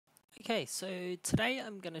Okay, so today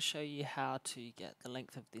I'm going to show you how to get the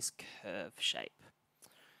length of this curve shape.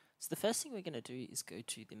 So the first thing we're going to do is go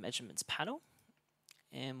to the measurements panel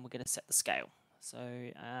and we're going to set the scale. So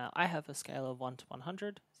I have a scale of 1 to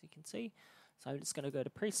 100, as you can see. So I'm just going to go to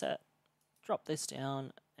preset, drop this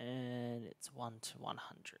down, and it's 1 to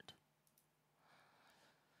 100.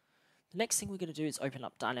 The next thing we're going to do is open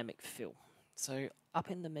up dynamic fill. So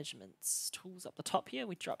up in the measurements tools up the top here,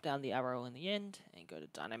 we drop down the arrow in the end and go to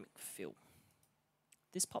dynamic fill.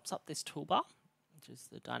 This pops up this toolbar, which is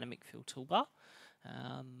the dynamic fill toolbar.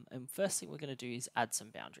 And first thing we're going to do is add some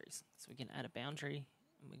boundaries. So we can add a boundary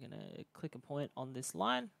and we're going to click a point on this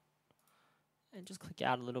line and just click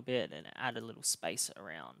out a little bit and add a little space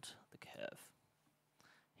around the curve.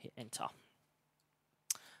 Hit enter.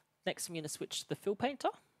 Next I'm going to switch to the fill painter.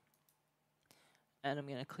 And I'm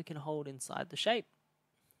going to click and hold inside the shape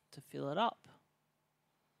to fill it up.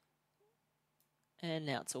 And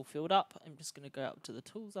now it's all filled up. I'm just going to go up to the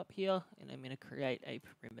tools up here and I'm going to create a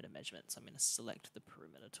perimeter measurement. So I'm going to select the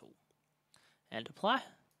perimeter tool and apply.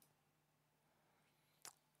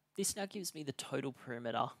 This now gives me the total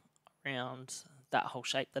perimeter around that whole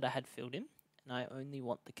shape that I had filled in, and I only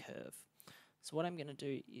want the curve. So what I'm going to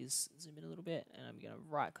do is zoom in a little bit and I'm going to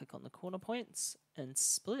right click on the corner points and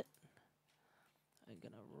split. I'm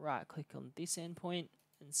going to right click on this endpoint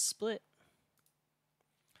and split.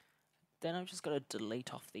 Then I've just got to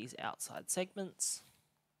delete off these outside segments.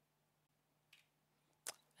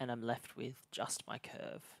 And I'm left with just my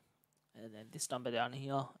curve. And then this number down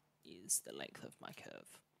here is the length of my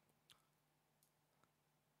curve.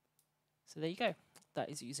 So there you go. That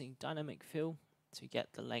is using dynamic fill to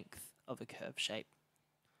get the length of a curve shape.